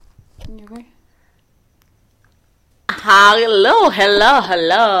Hello.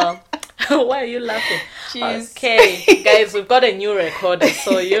 Why are you laughing? Jeez. Okay, guys, we've got a new recorder,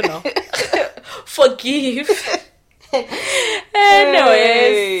 so forgive.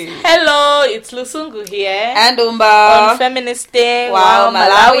 Anyways, hello, it's Lusungu here. And Umba. On Feminist Day. Wow,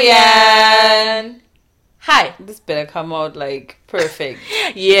 Malawian. Hi. This better come out like perfect.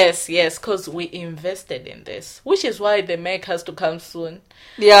 Yes, because we invested in this, which is why the mic has to come soon.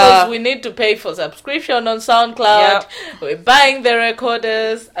 Yeah. Because we need to pay for subscription on SoundCloud. Yep. We're buying the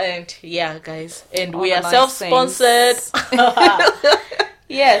recorders, and yeah, guys, and all we are self-sponsored.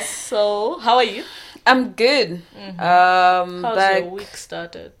 Yes. So, how are you? I'm good. Mm-hmm. How's your week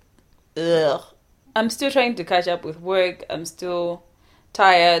started? Ugh. I'm still trying to catch up with work. I'm still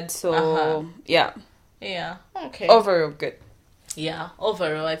tired, so yeah. Yeah. Okay. Overall good. Yeah.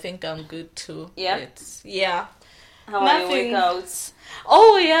 Overall, I think I'm good too. Yeah. How are your workouts?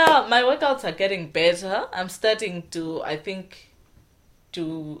 Oh yeah, my workouts are getting better. I'm starting to, I think,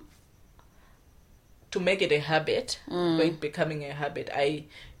 to make it a habit. It becoming a habit.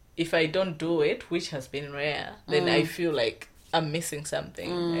 If I don't do it, which has been rare, then I feel like I'm missing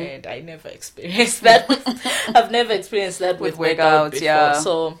something, and I never experienced that. I've never experienced that with workouts before. Yeah.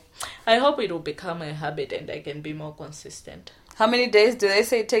 So I hope it will become a habit and I can be more consistent. How many days do they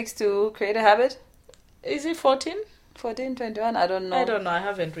say it takes to create a habit? Is it 14? 14, 21? I don't know. I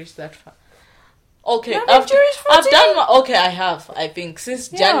haven't reached that far. Okay, I've done okay, I have, I think, since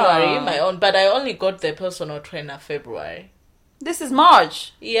January, my own, but I only got the personal trainer February. This is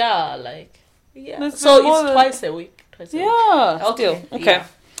March. Yeah, so it's twice a week. Yeah, okay. Still. Okay. Yeah.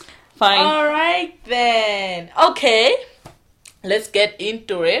 Fine. All right, then. Okay. Let's get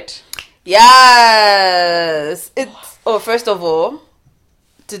into it. Yes. First of all,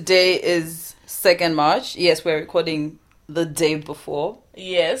 today is 2nd March. Yes, we're recording the day before.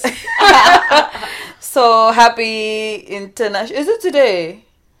 Yes. So happy international. Is it today?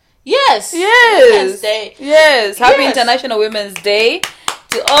 Yes. Women's Day. Yes. Happy International Women's Day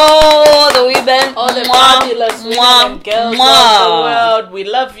to all the women. All the fabulous women and girls of the world. We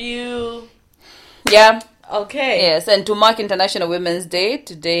love you. Yeah. Okay. Yes, and to mark International Women's Day,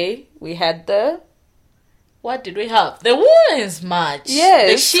 today we had what did we have? The Women's March.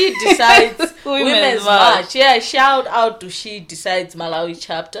 Yes. The She Decides Women's March. Yeah, shout out to She Decides Malawi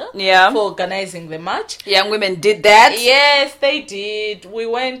chapter. Yeah. For organizing the march. Young women did that. Yes, they did. We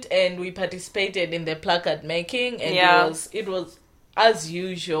went and we participated in the placard making, and it was as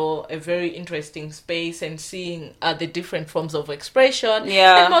usual, a very interesting space and seeing the different forms of expression.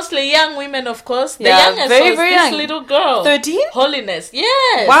 Yeah. And mostly young women, of course. The youngest was this young little girl. 13? Holiness.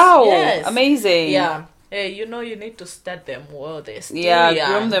 Yes. Wow. Yes. Amazing. Yeah. Hey, you need to start them while they're still young.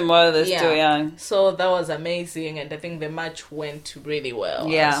 Groom them while they're still young. So that was amazing, and I think the match went really well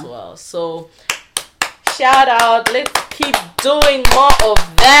as well. So, shout out. Let's keep doing more of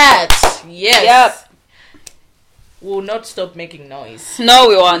that. Yes. Yep. We'll not stop making noise. No,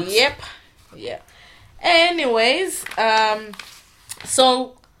 we won't. Yep. Yeah. Anyways,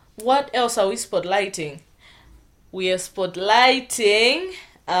 so what else are we spotlighting? We are spotlighting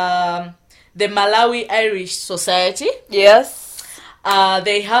the Malawi Irish Society. Yes.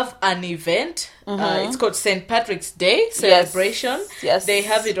 They have an event. It's called St. Patrick's Day celebration. Yes. They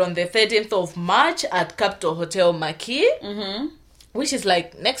have it on the 13th of March at Capital Hotel Maki, which is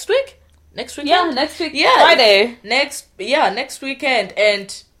like next week. Next weekend? Yeah, next week. Yeah, Friday. Next weekend.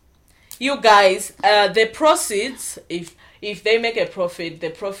 And you guys, the proceeds, if they make a profit,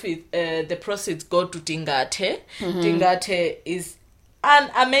 the proceeds go to Tingate. Tingate is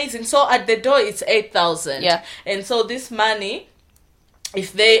amazing. So at the door, it's 8,000. Yeah. And so this money,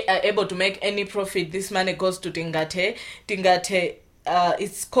 if they are able to make any profit, this money goes to Tingate. Tingate,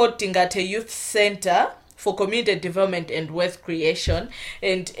 it's called Tingate Youth Center for Community Development and Wealth Creation,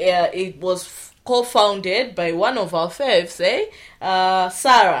 and it was co-founded by one of our faves,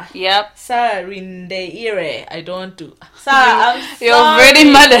 Sarah. Yep. Sarah Rindeire. I don't want to. Sarah, I'm sorry. You're very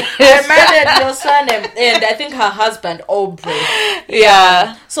mad at I murdered your surname, and I think her husband Aubrey.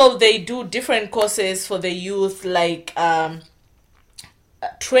 Yeah. So they do different courses for the youth, like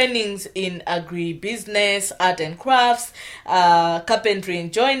trainings in agribusiness, art and crafts, carpentry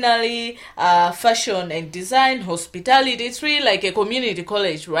and joinery, fashion and design, hospitality. It's really like a community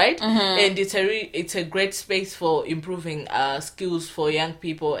college, right? And it's a great space for improving skills for young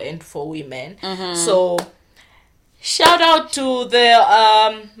people and for women. So shout out to the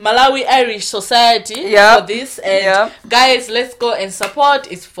Malawi Irish Society for this. And guys, let's go and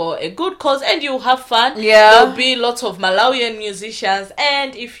support. It's for a good cause and you have fun. There'll be lots of Malawian musicians.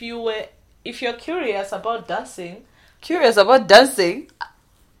 And if you're curious about dancing,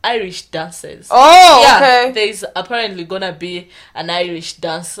 Irish dances. Oh, yeah, okay. there's apparently gonna be an Irish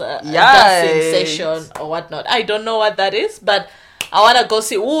dancing Yikes. session or whatnot. I don't know what that is, but I wanna go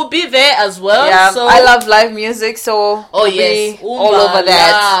see. We'll be there as well. Yeah, so I love live music, so oh we'll yes, be all over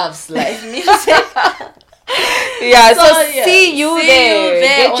that. loves live music. Yeah, so yeah, see you there.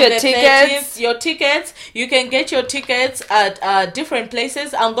 Get on your the tickets. 13th. Your tickets, you can get your tickets at different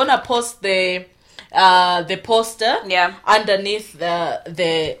places. I'm gonna post the poster Yeah. underneath the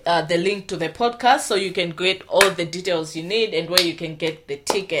link to the podcast, so you can get all the details you need and where you can get the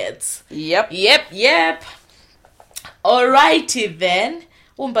tickets. Yep. Yep. Alrighty then.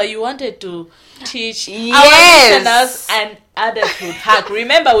 Umba, you wanted to teach our listeners an adulthood hack.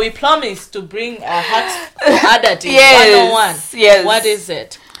 Remember, we promised to bring hacks for adulting 101. Yes. What is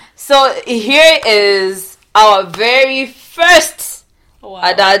it? So here is our very first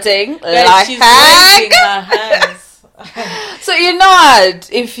adulting Guys, life she's hack. raising her hands. So you know what?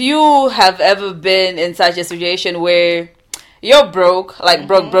 If you have ever been in such a situation where you're broke, like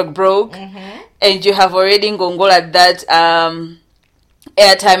broke, and you have already ngongola at that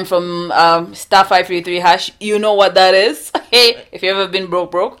airtime from star 533 hash, you know what that is. Hey, if you've ever been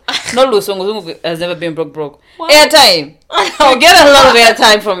broke, no, Lusungu has never been broke. What? Airtime. You get a lot of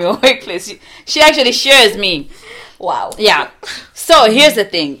airtime from your workplace. She actually shares me. Wow. Yeah. So here's the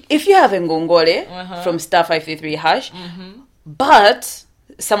thing: if you have a ngongole from star 533 hash, but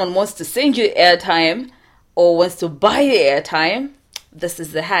someone wants to send you airtime or wants to buy the airtime, this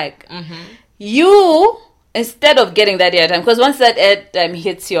is the hack. You, instead of getting that airtime, because once that airtime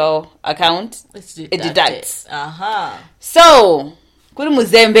hits your account, it deducts. So, kuri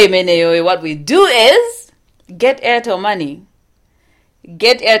muzembe imeneyo, what we do is get Airtel money.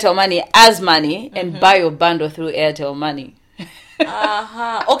 Get Airtel money as money and buy your bundle through Airtel money.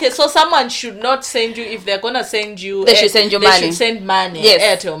 Okay, so someone should not send you, if they're gonna send you, they should send you they money. should send money, Yes.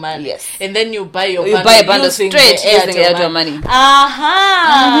 Airtel money. Yes. And then you buy your You bundle, buy a bundle using straight the using Airtel money.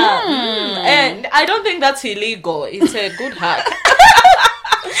 And I don't think that's illegal. It's a good hack.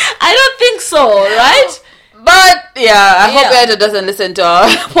 I don't think so, right? But yeah, I hope Yeah. Airtel doesn't listen to our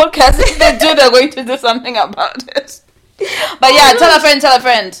podcast. If they do, they're going to do something about it. But yeah, tell a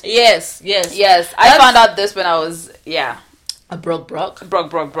friend. Yes. I found out this when I was A broke. broke. Oh,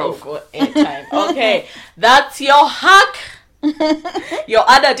 God, airtime. Okay, that's your hack. Your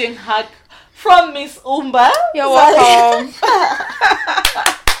adulting hack from Miss Umba. You're welcome.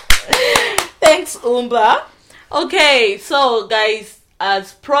 Thanks, Umba. Okay, so guys,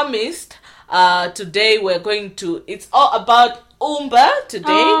 as promised, today we're going to. It's all about Umba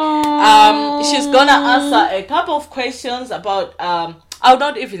today. She's gonna answer a couple of questions about. I'll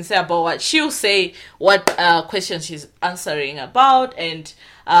not even say about what she'll say. What questions she's answering about, and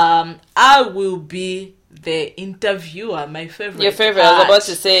I will be the interviewer. My favorite. Your favorite. I was about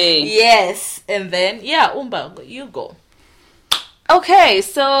to say. Yes, and then Umba, you go. Okay,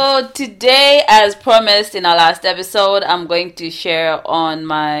 so today, as promised in our last episode, I'm going to share on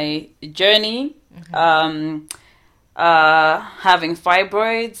my journey, having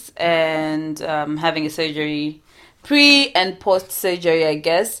fibroids and having a surgery, pre and post surgery, I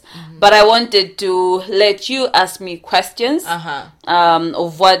guess. But I wanted to let you ask me questions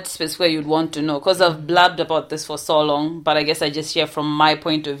of what specifically you'd want to know, because I've blabbed about this for so long, but I guess I just share from my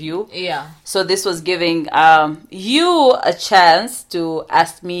point of view. Yeah. So this was giving you a chance to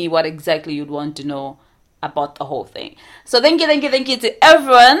ask me what exactly you'd want to know about the whole thing. So thank you to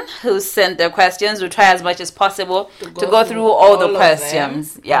everyone who sent their questions. We'll try as much as possible to go through all the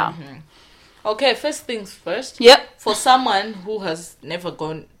questions. Yeah. Okay, first things first. Yep. For someone who has never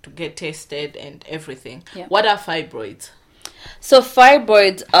gone to get tested and everything, Yeah. what are fibroids? So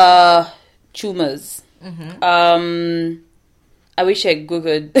fibroids are tumors. I wish I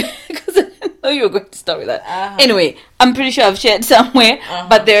googled because I didn't know you were going to start with that. Anyway, I'm pretty sure I've shared somewhere,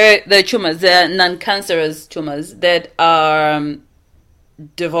 but they're tumors. They're non-cancerous tumors that are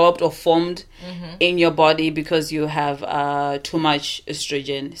developed or formed in your body because you have too much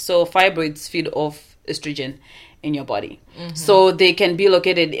estrogen. So fibroids feed off estrogen in your body. So they can be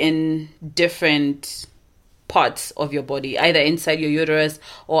located in different parts of your body, either inside your uterus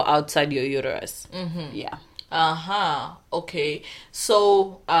or outside your uterus. Yeah. Okay.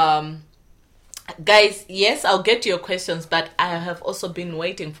 So, guys, yes, I'll get to your questions, but I have also been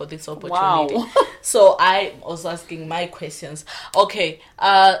waiting for this opportunity. Wow. So I'm also asking my questions. Okay.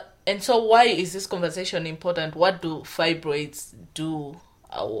 And so why is this conversation important? What do fibroids do?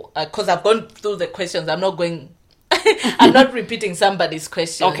 Because I've gone through the questions. I'm not going... I'm not repeating somebody's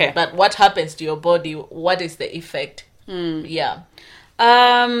question. Okay. But what happens to your body? What is the effect? Yeah.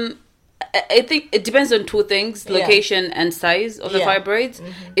 I think it depends on two things: location and size of the fibroids.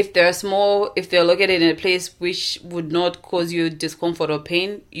 If they're small, if they're located in a place which would not cause you discomfort or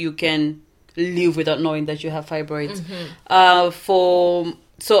pain, you can live without knowing that you have fibroids.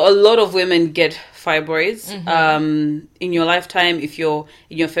 So a lot of women get fibroids in your lifetime. If you're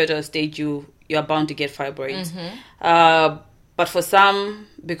in your fertile stage, you're bound to get fibroids. But for some,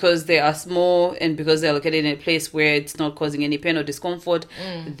 because they are small and because they're located in a place where it's not causing any pain or discomfort,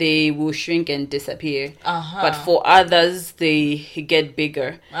 they will shrink and disappear. But for others, they get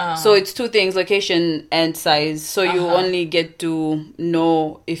bigger. So it's two things, location and size. So you only get to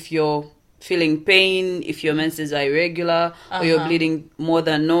know if you're feeling pain, if your menses are irregular, or you're bleeding more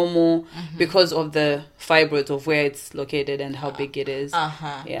than normal because of the fibroids of where it's located and how big it is.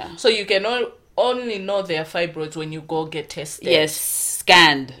 Yeah. So you can only know their fibroids when you go get tested. Yes,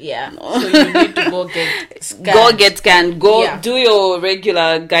 scanned. Yeah. So you need to go get scanned. Go get scanned. Do your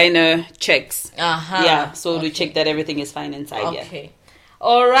regular gyno checks. Yeah. So to check that everything is fine inside. Okay.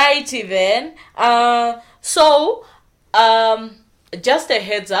 Alrighty then. Just a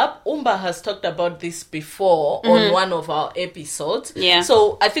heads up, Umba has talked about this before on one of our episodes. Yeah.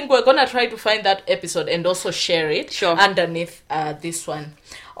 So I think we're going to try to find that episode and also share it underneath this one.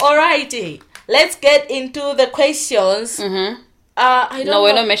 Alrighty. Let's get into the questions. We're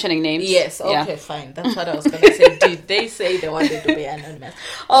not mentioning names. Yes, okay, fine. That's what I was going to say. Did they say they wanted to be anonymous?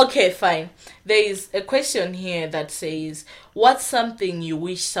 Okay, fine. There is a question here that says, what's something you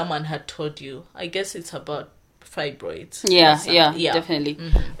wish someone had told you? I guess it's about fibroids. Yeah, definitely.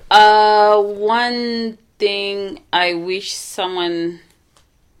 One thing I wish someone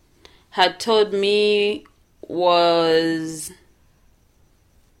had told me was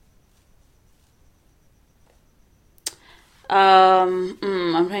I'm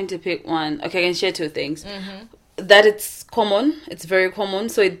trying to pick one. Okay, I can share two things. That it's common. It's very common.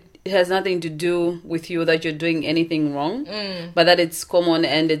 So it has nothing to do with you that you're doing anything wrong, but that it's common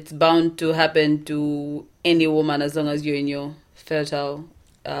and it's bound to happen to any woman as long as you're in your fertile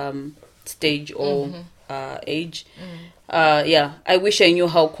stage or age. I wish I knew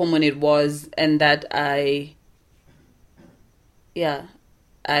how common it was and that I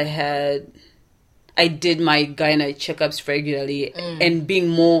did my gynae checkups regularly and being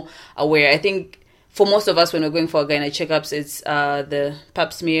more aware. I think for most of us, when we're going for our gynae checkups, it's the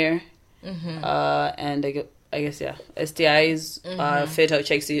pap smear and I guess STIs, fertile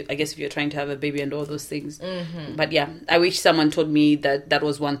checks. I guess if you're trying to have a baby and all those things. But yeah, I wish someone told me that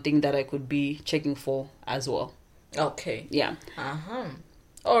was one thing that I could be checking for as well. Okay. Yeah.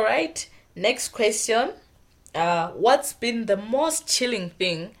 All right. Next question. What's been the most chilling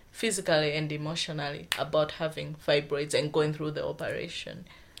thing physically and emotionally about having fibroids and going through the operation?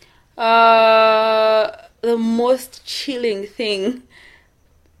 The most chilling thing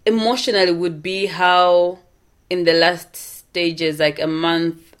emotionally would be how in the last stages, like a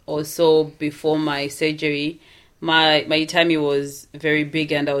month or so before my surgery, my tummy was very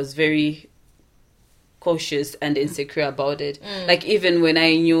big and I was very cautious and insecure about it. Like even when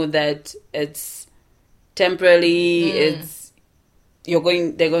I knew that it's temporarily, they're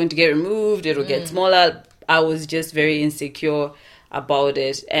going to get removed, it'll get smaller, I was just very insecure about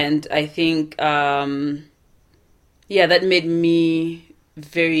it. And I think that made me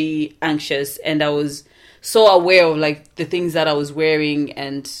very anxious, and I was so aware of like the things that I was wearing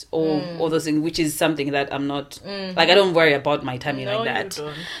and all those things, which is something that I'm not like, I don't worry about my tummy like that. You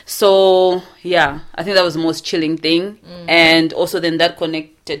don't. So yeah, I think that was the most chilling thing. And also then that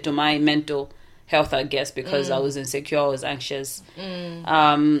connected to my mental health, I guess, because I was insecure, I was anxious, and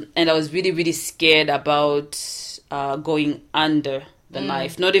I was really, really scared about going under the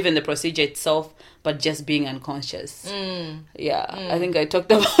knife. Not even the procedure itself, but just being unconscious. I think I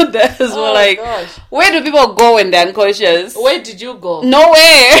talked about that as well. Like, gosh. Where do people go when they're unconscious? Where did you go?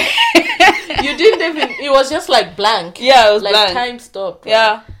 Nowhere. You didn't even, it was just like blank. Yeah, it was like blank. Time stopped. Right?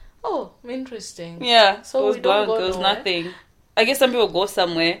 Yeah. Oh, interesting. Yeah, so it was we don't blank. go There was nowhere? nothing. I guess some people go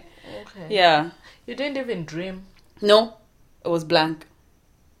somewhere. Okay. Yeah. You didn't even dream? No, it was blank.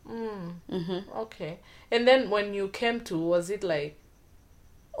 Okay. And then when you came to, was it like,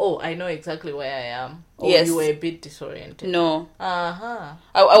 oh, I know exactly where I am? Or Yes. you were a bit disoriented? No. I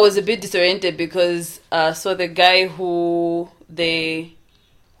was a bit disoriented because so the guy who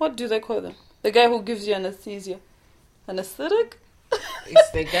what do they call them? The guy who gives you anesthesia. Anesthetic?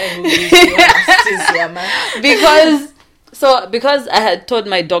 It's the guy who gives you anesthesia, man. Because I had told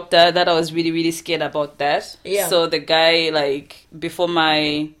my doctor that I was really, really scared about that. Yeah. So the guy, like, before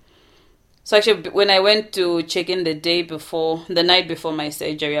my So actually, when I went to check in the night before my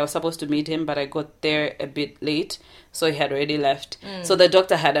surgery, I was supposed to meet him, but I got there a bit late, so he had already left. So the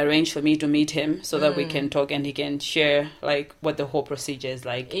doctor had arranged for me to meet him so that we can talk and he can share like what the whole procedure is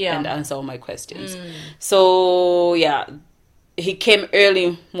like and answer all my questions. So yeah, he came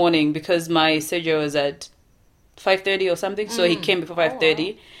early morning because my surgery was at 5:30 or something. So he came before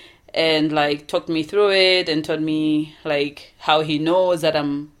 5:30 and like talked me through it and told me like how he knows that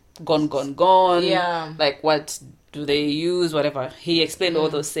I'm gone. Yeah. Like what do they use, whatever. He explained all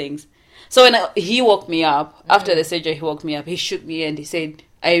those things. So when he woke me up, after the surgery, he woke me up, he shook me and he said,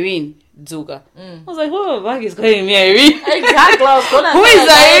 Irene Zuga. I was like, who the fuck is calling me Irene? Exactly. I was gonna Who say is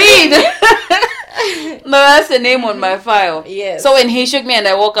Irene? No, that's the name on my file. Yes. So when he shook me and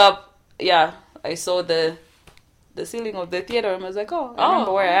I woke up, I saw the ceiling of the theater and I was like, I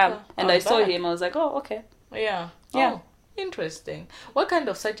remember where I am. And I saw him, I was like, okay. Yeah. Yeah. Oh, interesting. What kind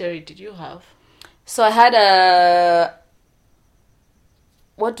of surgery did you have? So I had a...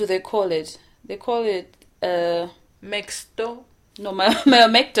 What do they call it? They call it... Mexto? No, my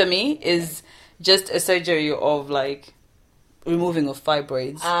myomectomy is just a surgery of like removing of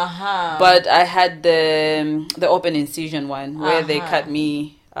fibroids. But I had the open incision one where they cut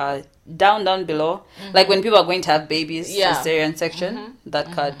me down below. Like when people are going to have babies, cesarean section,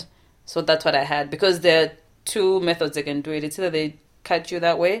 that cut. So that's what I had. Because there are two methods they can do it. It's either they cut you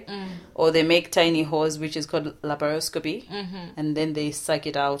that way or they make tiny holes, which is called laparoscopy, and then they suck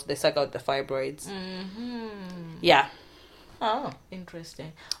it out. They suck out the fibroids. Yeah. Oh,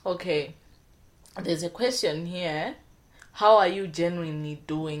 interesting. Okay. There's a question here. How are you genuinely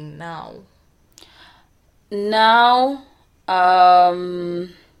doing now? Now, I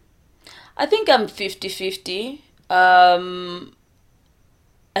think I'm 50-50. I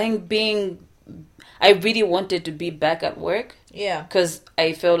think I really wanted to be back at work. Yeah. Because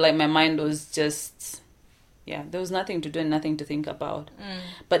I felt like my mind was just, there was nothing to do and nothing to think about.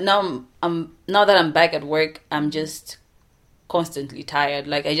 But now that I'm back at work, I'm just constantly tired.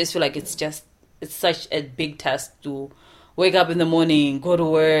 Like I just feel like it's such a big task to wake up in the morning, go to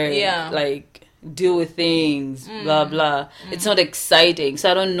work, like deal with things, blah blah. It's not exciting.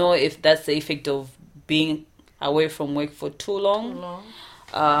 So I don't know if that's the effect of being away from work for too long.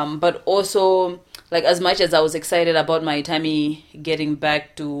 But also, like as much as I was excited about my tummy getting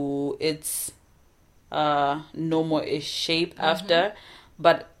back to its normal-ish shape after,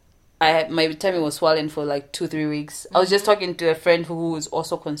 but my tummy was swollen for like 2-3 weeks. I was just talking to a friend who was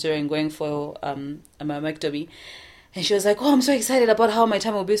also considering going for a myomectomy, and she was like, "Oh, I'm so excited about how my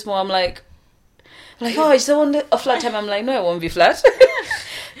tummy will be small." I'm like, "Oh, it's a flat tummy." I'm like, "No, it won't be flat."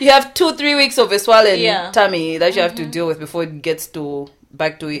 You have 2-3 weeks of a swollen tummy that you have to deal with before it gets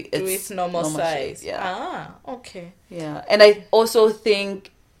back to its normal size. Shape. Yeah. Okay. Yeah, and I also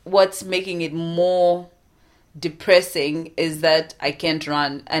think what's making it more depressing is that I can't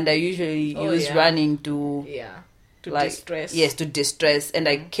run, and I usually use running to distress. Yes, to distress, and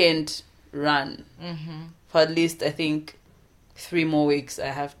I can't run for at least I think 3 more weeks. I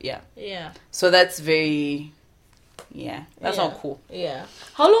have So that's very that's not cool. Yeah.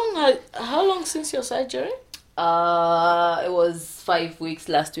 How long since your surgery? It was 5 weeks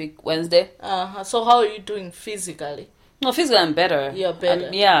last week, Wednesday. So how are you doing physically? No, physically I'm better. You're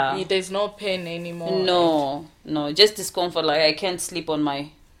better. There's no pain anymore. No, just discomfort. Like I can't sleep on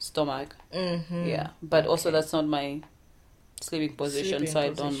my stomach. Yeah, but also that's not my sleeping position, so I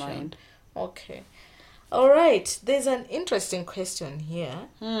don't mind. Okay. All right. There's an interesting question here.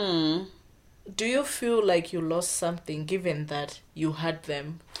 Do you feel like you lost something given that you had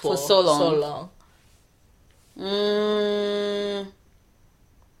them for so long?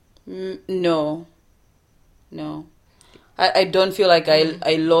 No. I don't feel like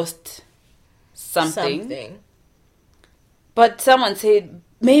I lost something. But someone said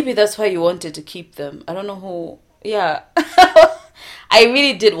maybe that's why you wanted to keep them. I don't know who. Yeah. I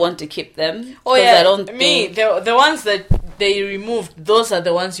really did want to keep them. Oh yeah, I don't think the ones that they removed, those are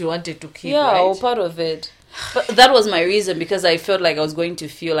the ones you wanted to keep. Yeah, right? part of it. But that was my reason, because I felt like I was going to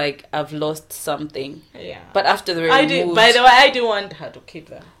feel like I've lost something. Yeah. But after the removed, by the way, I didn't want her to keep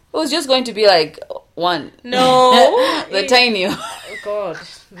them. It was just going to be like one. No. The tiny one. Oh God,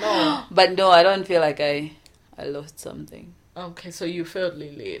 no. But no, I don't feel like I lost something. Okay, so you felt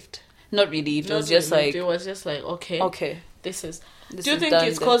relieved. Not relieved. It was just like... It was just like, okay. This is... Do you think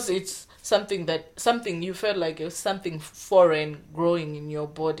it's because it's something you felt like it was something foreign growing in your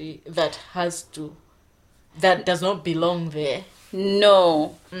body that does not belong there?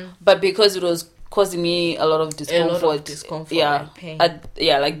 No. But because it was causing me a lot of discomfort. A lot of discomfort and pain.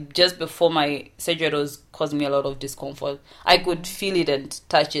 Like just before my surgery, it was causing me a lot of discomfort. I could feel it and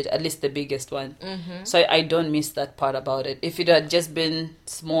touch it, at least the biggest one. So I don't miss that part about it. If it had just been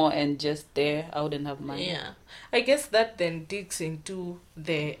small and just there, I wouldn't have mind. Yeah. I guess that then digs into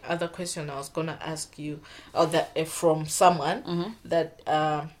the other question I was going to ask you, or that from someone, that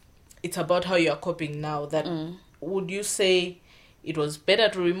it's about how you're coping now. That would you say it was better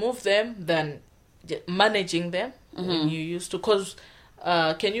to remove them than managing them when you used to? Because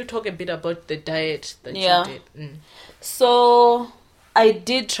can you talk a bit about the diet that you did? So I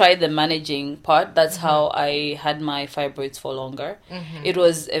did try the managing part. That's how I had my fibroids for longer. It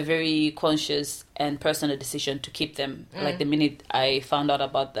was a very conscious and personal decision to keep them, like the minute I found out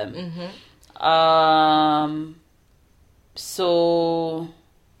about them. So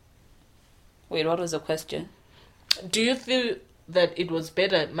wait, what was the question? Do you feel that it was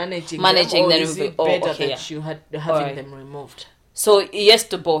better managing them, or is it better that you had having them removed? So yes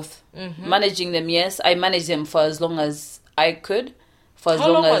to both. Managing them, yes. I managed them for as long as I could. For as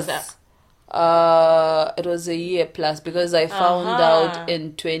How long was that? It was a year plus, because I found out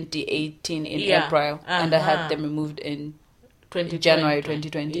in 2018 in April, and I had them removed in January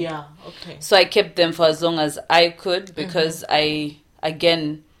 2020. Yeah, okay. So I kept them for as long as I could, because I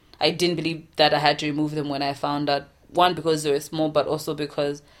didn't believe that I had to remove them when I found out. One, because they were small, but also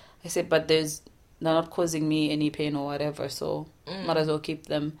because I said, but they're not causing me any pain or whatever, so might as well keep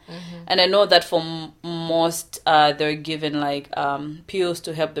them. And I know that for most, they're given like pills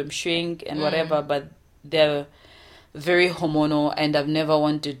to help them shrink and whatever, but they're very hormonal, and I've never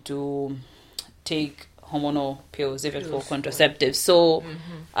wanted to take hormonal pills, even for contraceptives. So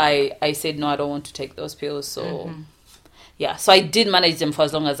I said, no, I don't want to take those pills. So yeah, so I did manage them for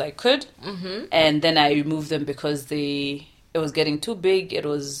as long as I could, and then I removed them because it was getting too big. It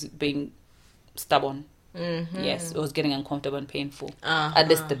was being stubborn. Yes, it was getting uncomfortable and painful. At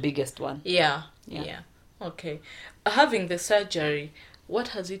least the biggest one. Yeah. Okay. Having the surgery, what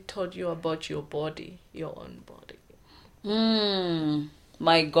has it taught you about your body, your own body?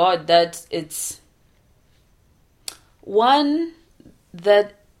 My God, that it's one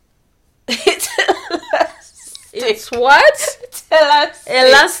that it's what?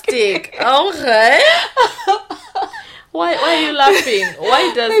 Elastic. Okay. Why are you laughing?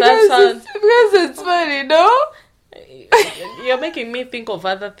 Why does that sound? Because it's funny, no? You're making me think of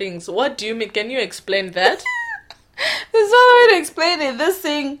other things. What do you mean? Can you explain that? There's no way to explain it. This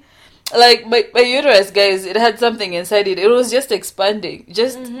thing, like my uterus, guys, it had something inside it. It was just expanding,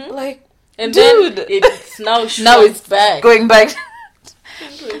 just like, and dude. Then it's now it's back. Going back.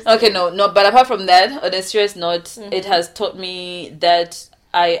 Okay, no. But apart from that, on a serious note, it has taught me that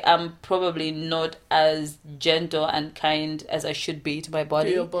I am probably not as gentle and kind as I should be to my body.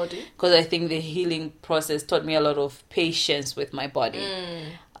 To your body? Because I think the healing process taught me a lot of patience with my body.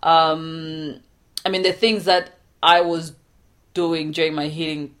 I mean, the things that I was doing during my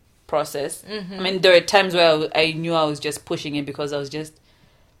healing process, I mean, there were times where I knew I was just pushing it because I was just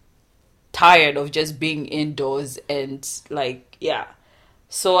tired of just being indoors and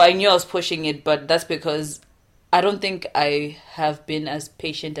so I knew I was pushing it, but that's because I don't think I have been as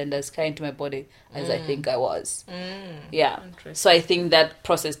patient and as kind to my body as I think I was. So I think that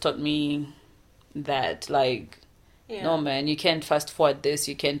process taught me that, no, man, you can't fast forward this,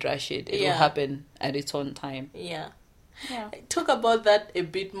 you can't rush it. It will happen at its own time. Talk about that a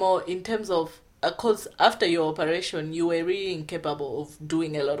bit more in terms of, because after your operation, you were really incapable of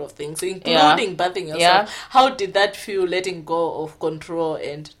doing a lot of things, including bathing yourself. How did that feel, letting go of control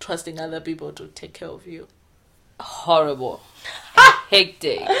and trusting other people to take care of you? Horrible.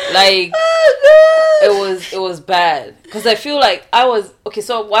 Hectic. It was bad. Because I feel like I was... Okay,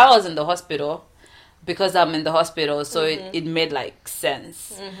 so while I was in the hospital, because I'm in the hospital, so it made,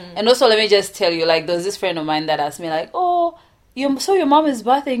 sense. And also, let me just tell you, there was this friend of mine that asked me, oh... So your mom is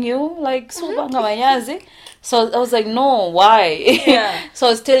bathing you? So I was like, no, why? So I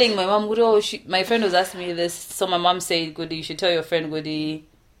was telling my mom, my friend was asking me this. So my mom said, Goody, you should tell your friend, Goody,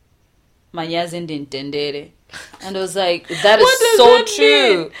 manyazi ndintendere. And I was like, that is so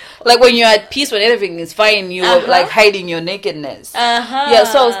true. Mean? When you're at peace, when everything is fine, you were hiding your nakedness. Yeah,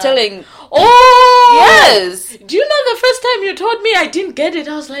 so I was telling... Oh! Yes! Do you know the first time you told me, I didn't get it?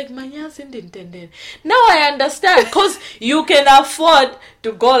 I was like, manyazi ndintendere. Now I understand. Because you can afford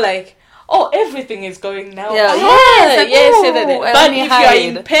to go everything is going now. Yeah, but if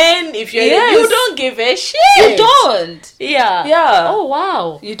you're in pain, if you're you don't give a shit. You don't. Yeah. Oh,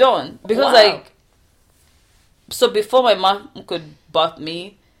 wow. You don't. Because, so before my mom could bath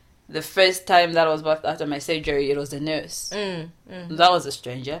me, the first time that I was birthed after my surgery, it was a nurse. That was a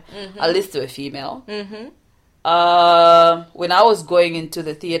stranger. At least they were female. When I was going into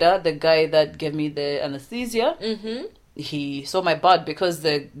the theater, the guy that gave me the anesthesia, he saw my butt because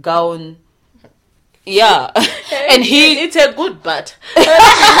the gown. Yeah, and it's a good butt.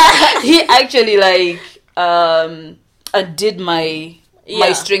 He actually undid my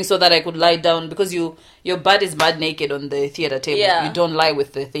string so that I could lie down, because your butt is mad naked on the theater table. Yeah. You don't lie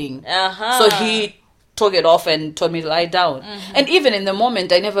with the thing. So he took it off and told me to lie down. And even in the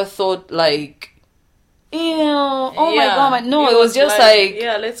moment, I never thought like, ew, oh my god, no, it was just like,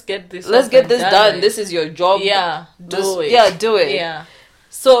 yeah, let's get this done. This is your job. Yeah, do it. Yeah, do it. Yeah.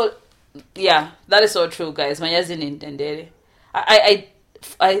 So, yeah, that is so true, guys. Manyazi nintendere. I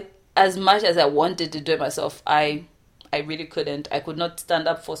as much as I wanted to do it myself, I really couldn't. I could not stand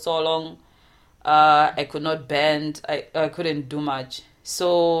up for so long. I could not bend. I couldn't do much.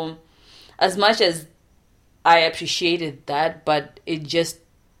 So, as much as I appreciated that, but it just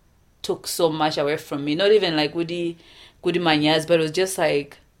took so much away from me. Not even like goody manyas, but it was just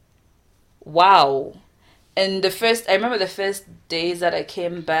like, wow. And I remember the first days that I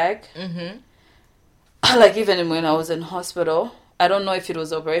came back, like even when I was in hospital, I don't know if it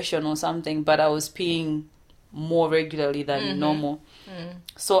was operation or something, but I was peeing more regularly than normal.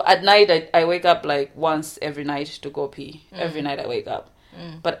 So at night, I wake up like once every night to go pee. Every night I wake up.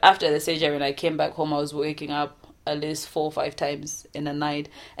 But after the surgery, when I came back home, I was waking up at least 4 or 5 times in a night.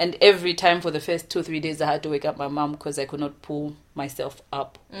 And every time for the first 2-3 days, I had to wake up my mom because I could not pull myself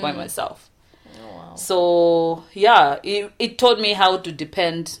up by myself. Oh, wow. So, yeah, it taught me how to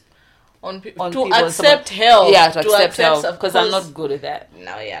depend on to people. Accept help. Yeah, to accept help, because I'm not good at that.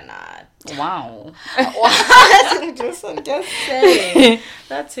 No, you're not. Wow. just saying.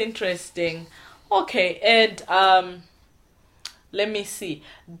 That's interesting. Okay, and let me see.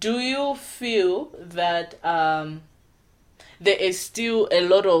 Do you feel that there is still a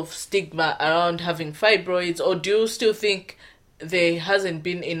lot of stigma around having fibroids, or do you still think there hasn't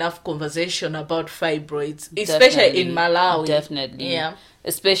been enough conversation about fibroids, especially in Malawi? Definitely. Yeah.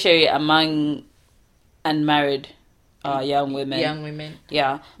 Especially among unmarried young women.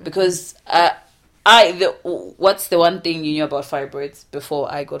 Yeah, because what's the one thing you knew about fibroids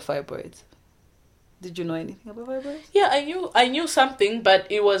before I got fibroids? Did you know anything about fibroids? Yeah, I knew something, but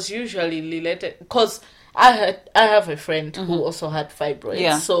it was usually related because I have a friend who also had fibroids.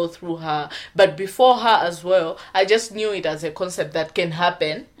 Yeah. So through her, but before her as well, I just knew it as a concept that can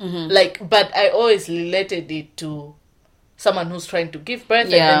happen. But I always related it to someone who's trying to give birth,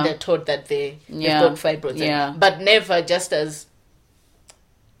 and then they're told that they've got fibroids. Yeah. But never just as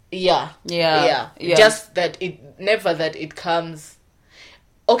just that it comes.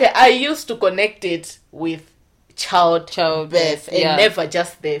 Okay, I used to connect it with childbirth and never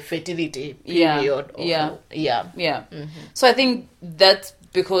just the fertility period. So I think that's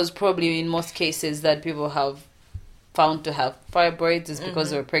because probably in most cases that people have found to have fibroids is because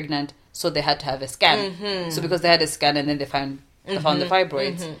they were pregnant, so they had to have a scan. So because they had a scan and then they found the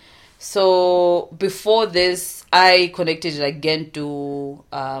fibroids. So before this, I connected it again to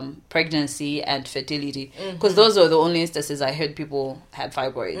pregnancy and fertility, because those were the only instances I heard people had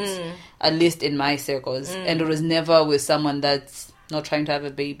fibroids, at least in my circles. And it was never with someone that's not trying to have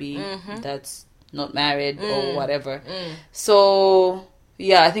a baby, that's not married or whatever. So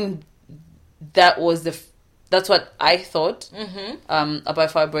yeah, I think that was that's what I thought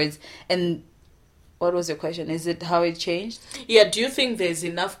about fibroids. And what was your question? Is it how it changed? Yeah, do you think there's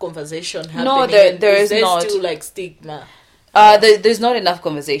enough conversation happening? No, there is not. Still like stigma? There's not enough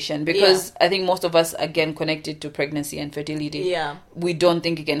conversation because I think most of us, again, connected to pregnancy and fertility. Yeah. We don't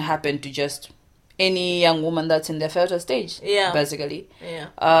think it can happen to just any young woman that's in their fertile stage. Yeah. Basically. Yeah.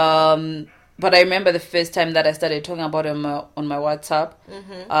 But I remember the first time that I started talking about it on my WhatsApp,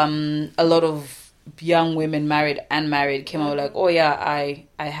 a lot of young women, married and unmarried, came out like, oh yeah, I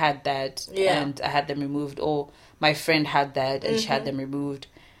had that and I had them removed, or my friend had that and she had them removed.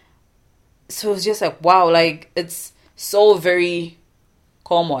 So it was just like, wow, like it's so very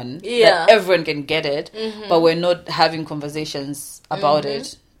common that everyone can get it, but we're not having conversations about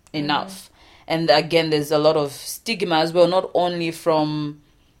it enough. And again, there's a lot of stigma as well, not only from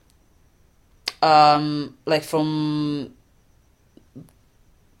from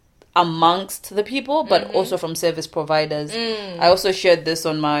amongst the people, but also from service providers. I also shared this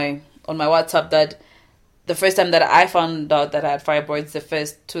on my WhatsApp that the first time that I found out that I had fibroids, the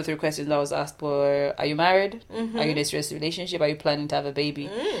first 2-3 questions I was asked were, are you married? Are you in a serious relationship? Are you planning to have a baby?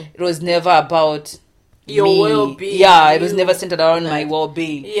 It was never about your well-being. Yeah, it was never centered around my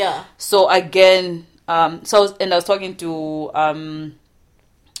well-being. Yeah. So again, I was talking to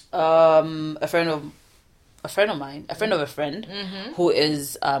a friend of a friend of a friend, who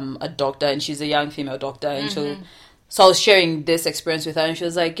is a doctor, and she's a young female doctor, and so I was sharing this experience with her, and she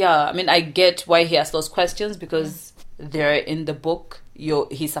was like, yeah, I mean, I get why he asked those questions, because they're in the book,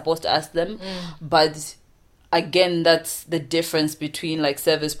 he's supposed to ask them, but again, that's the difference between like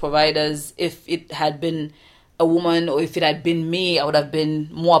service providers. If it had been a woman, or if it had been me, I would have been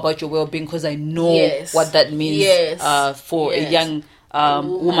more about your well-being, because I know what that means for a young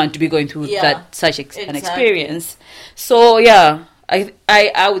woman to be going through that such an experience. So yeah,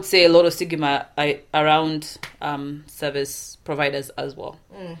 I would say a lot of stigma around service providers as well.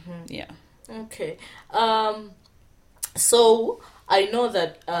 Yeah. Okay. So I know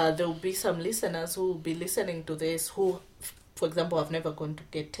that there will be some listeners who will be listening to this who, for example, have never gone to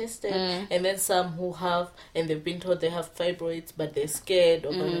get tested, and then some who have, and they've been told they have fibroids, but they're scared.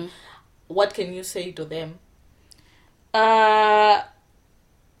 Or what can you say to them?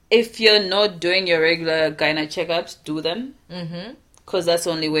 If you're not doing your regular gynae checkups, do them. Because that's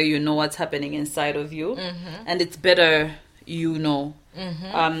the only way you know what's happening inside of you. And it's better you know.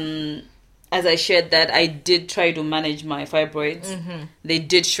 As I shared that, I did try to manage my fibroids. They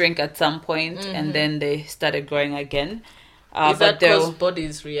did shrink at some point, and then they started growing again. Is that because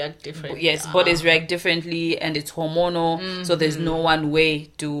bodies react differently? Yes, bodies react differently, and it's hormonal, so there's no one way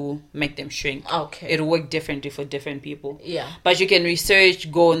to make them shrink. Okay. It'll work differently for different people. Yeah. But you can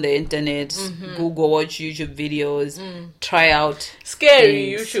research, go on the internet, Google, watch YouTube videos, try out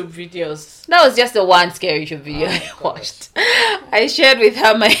scary things. YouTube videos. That was just the one scary YouTube video I watched. I shared with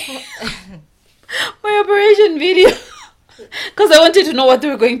her my operation video. Because I wanted to know what they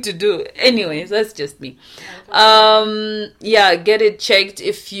were going to do. Anyways, that's just me. Yeah, get it checked.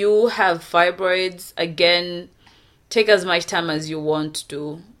 If you have fibroids, again, take as much time as you want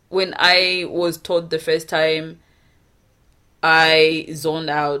to. When I was told the first time, I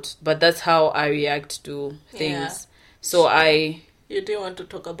zoned out. But that's how I react to things. Yeah. So You didn't want to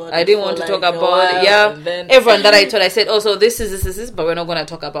talk about it. I didn't want to talk about it. Yeah. Everyone that I told, I said, also, this is, but we're not going to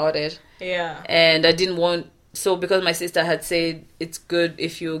talk about it. Yeah. And I didn't want... So because my sister had said it's good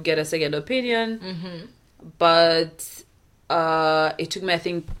if you get a second opinion, but it took me, I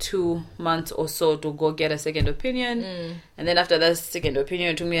think, 2 months or so to go get a second opinion. And then after that second opinion,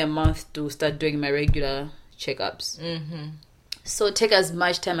 it took me a month to start doing my regular checkups. So take as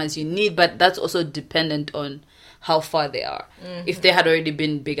much time as you need, but that's also dependent on how far they are. If they had already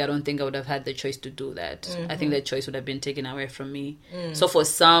been big, I don't think I would have had the choice to do that. I think the choice would have been taken away from me. So for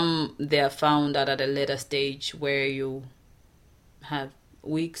some, they are found out at a later stage where you have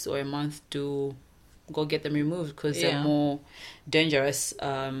weeks or a month to go get them removed, because they're more dangerous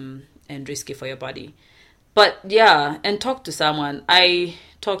and risky for your body. But yeah, and talk to someone. I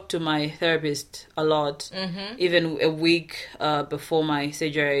talked to my therapist a lot. Even a week before my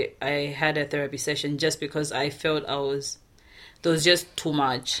surgery, I had a therapy session just because I felt there was just too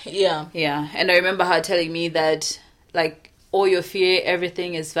much. Yeah. And I remember her telling me that, like, all your fear,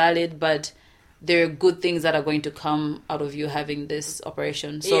 everything is valid, but there are good things that are going to come out of you having this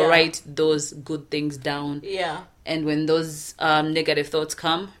operation. So write those good things down. Yeah. And when those negative thoughts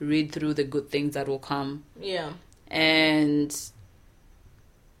come, read through the good things that will come. Yeah. And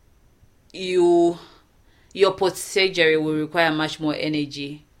your post-surgery will require much more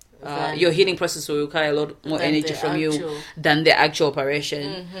energy. Your healing process will require a lot more energy from you than the actual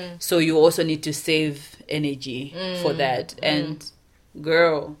operation. So you also need to save energy for that. And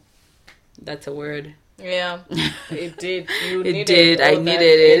girl, that's a word. Yeah, it did. You it did. I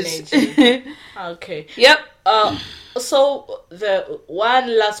needed it. Okay. Yep. So the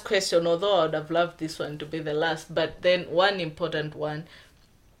one last question, although I would have loved this one to be the last, but then one important one.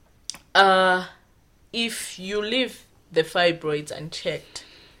 If you leave the fibroids unchecked,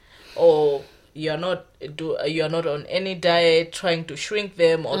 or you're not on any diet trying to shrink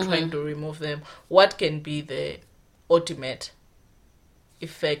them or trying to remove them, what can be the ultimate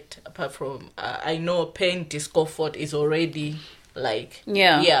effect apart from I know pain, discomfort is already like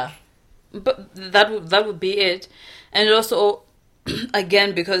but that would be it. And also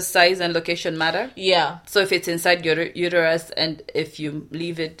again, because size and location matter. So if it's inside your uterus and if you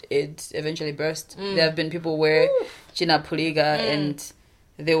leave it eventually bursts. There have been people where Gina Puliga and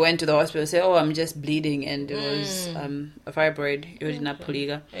they went to the hospital and said, oh, I'm just bleeding, and it was a fibroid, Gina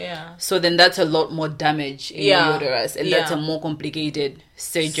Puliga. So then that's a lot more damage in your uterus, and that's a more complicated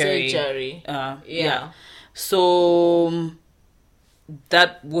surgery. So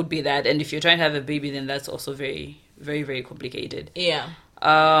that would be that. And if you're trying to have a baby, then that's also very, very, very complicated.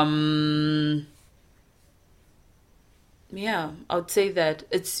 I would say that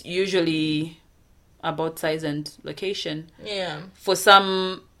it's usually about size and location. For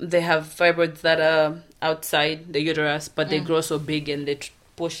some, they have fibroids that are outside the uterus, but they grow so big and they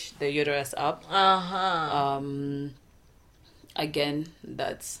push the uterus up. Again,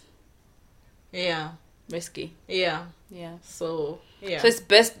 that's risky. Yeah. So Yeah. it's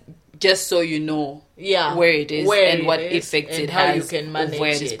best just so you know where it is and what effects it how has, you can manage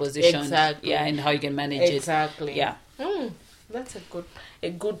where it is positioned. Exactly. Yeah, and how you can manage exactly. it. Yeah. That's a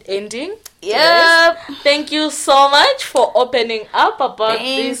good ending. Yep. Thank you so much for opening up about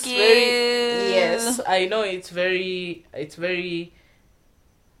Thank this. you. Yes, I know it's very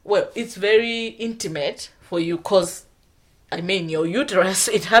intimate for you, because I mean, your uterus,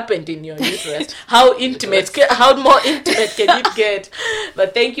 it happened in your uterus. How more intimate can it get?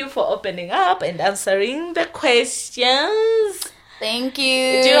 But thank you for opening up and answering the questions. Thank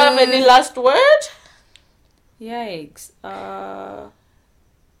you. Do you have any last word? Yikes. I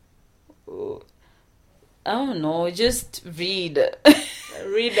don't know. Just read.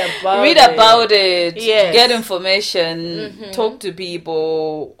 Read about it. Yes. Get information. Talk to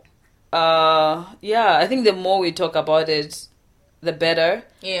people. I think the more we talk about it, the better.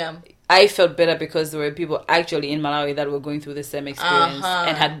 Yeah. I felt better because there were people actually in Malawi that were going through the same experience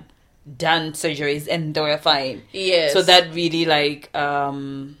and had done surgeries and they were fine. Yes. So that really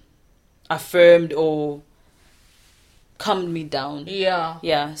affirmed or calmed me down. Yeah.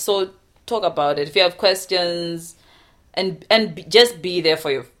 Yeah. So talk about it. If you have questions, and just be there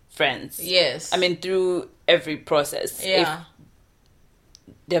for your friends. Yes. I mean, through every process. Yeah.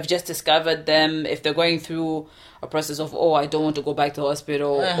 If they've just discovered them, if they're going through a process of, I don't want to go back to the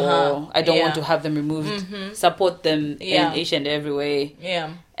hospital, or I don't want to have them removed, support them in each and every way.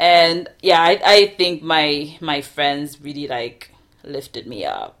 Yeah. And I think my friends really lifted me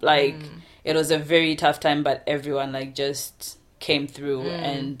up. It was a very tough time, but everyone just came through,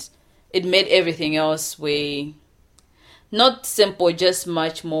 and it made everything else way not simple, just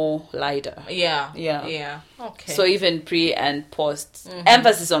much more lighter. Yeah. Okay. So even pre and post,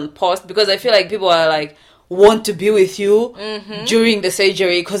 emphasis on post, because I feel like people are want to be with you during the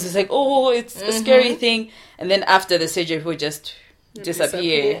surgery, because it's it's a scary thing, and then after the surgery people just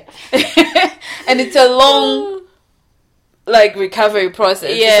disappear. And it's a long recovery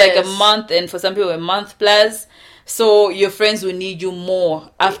process. Yes. It's a month, and for some people a month plus, so your friends will need you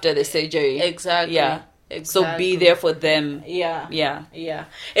more after the surgery. Exactly. Yeah. Exactly. So be there for them. Yeah. Yeah.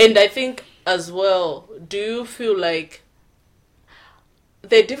 And I think as well, do you feel like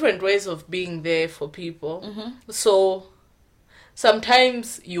there are different ways of being there for people? So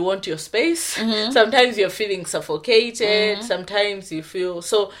sometimes you want your space, sometimes you're feeling suffocated, sometimes you feel...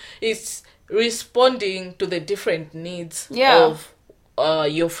 So it's responding to the different needs of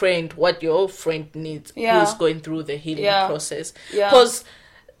your friend, what your friend needs, who's going through the healing process. Because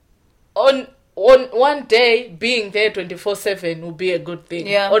on one day, being there 24/7 will be a good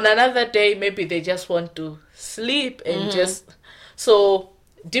thing. On another day, maybe they just want to sleep and just... So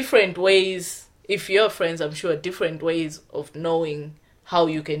different ways, if you're friends, I'm sure different ways of knowing how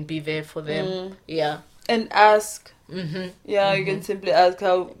you can be there for them. And ask. You can simply ask,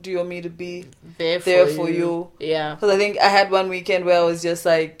 how do you want me to be there for you? Because I think I had one weekend where I was just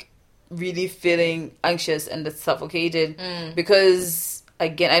really feeling anxious and suffocated because,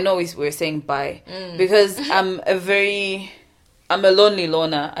 again, I know we're saying bye, because I'm a lonely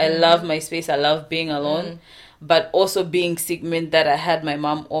loner. I love my space. I love being alone. But also being sick meant that I had my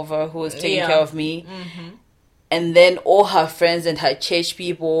mom over who was taking care of me. And then all her friends and her church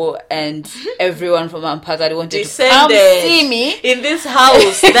people and everyone from Ampagadi wanted to come see me. In this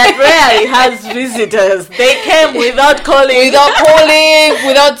house that rarely has visitors. They came without calling.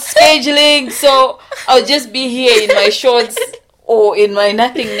 Without scheduling. So I'll just be here in my shorts or in my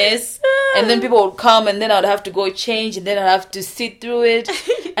nothingness. And then people would come and then I'd have to go change and then I'd have to sit through it.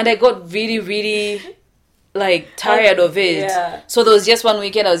 And I got really, really... tired of it. So there was just one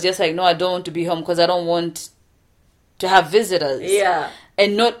weekend I was just no, I don't want to be home because I don't want to have visitors.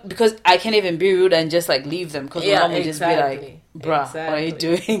 And not because I can't even be rude and just leave them, because my mom would just be bruh, what are you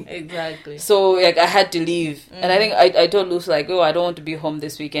doing? Exactly. So I had to leave. And I think I told Luce I don't want to be home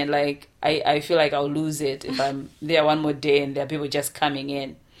this weekend. I feel like I'll lose it if I'm there one more day and there are people just coming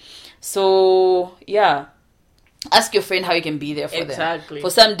in. So ask your friend how you can be there for them. For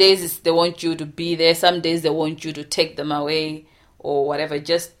some days, they want you to be there. Some days, they want you to take them away or whatever.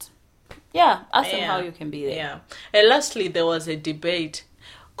 Just, ask them how you can be there. And lastly, there was a debate.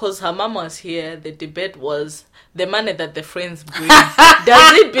 Because her mom was here, the debate was the money that the friends bring.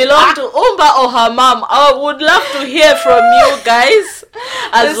 Does it belong to Umba or her mom? I would love to hear from you guys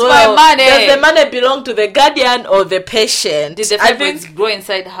as well. My money. Does the money belong to the guardian or the patient? Did the fibroids grow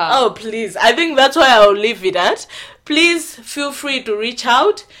inside her? Oh, please. I think that's why I'll leave it at. please feel free to reach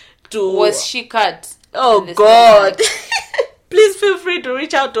out to... Was she cut? Oh, God. Please feel free to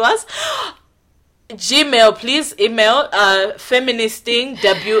reach out to us. Gmail, please email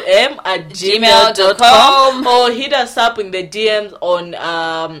feministingwm@gmail.com or hit us up in the DMs on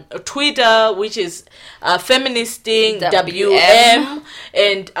Twitter, which is feministingwm,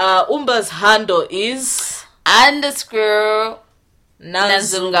 and Umba's handle is _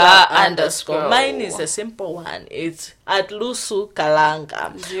 Nanzunga_. Mine is a simple one. It's at Lusu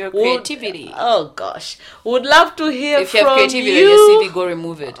Kalanga. Zero creativity. Oh gosh, would love to hear if you from have creativity you. on your CV, go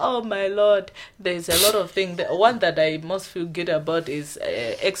remove it. Oh my lord, there's a lot of things. The one that I most feel good about is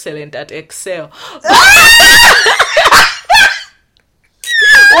excellent at Excel. One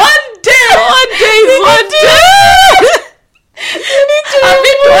day. I've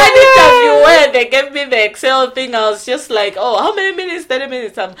been to an interview where they gave me the Excel thing. I was just like, oh, how many minutes? 30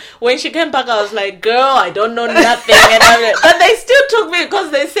 minutes. When she came back, I was like, girl, I don't know nothing. But they still took me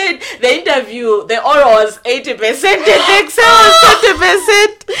because they said the interview, the oral was 80% and the Excel was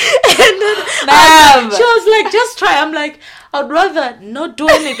 20%. And then she was like, just try. I'm like, I'd rather not do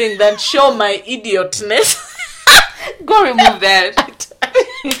anything than show my idiotness. Go remove that.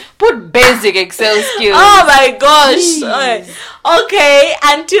 Put basic Excel skills. Oh my gosh. Okay,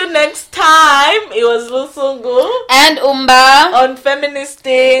 until next time, it was Lusungu and Umba on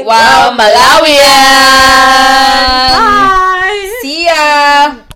Feministing. Wow, Malawian. Bye. See ya.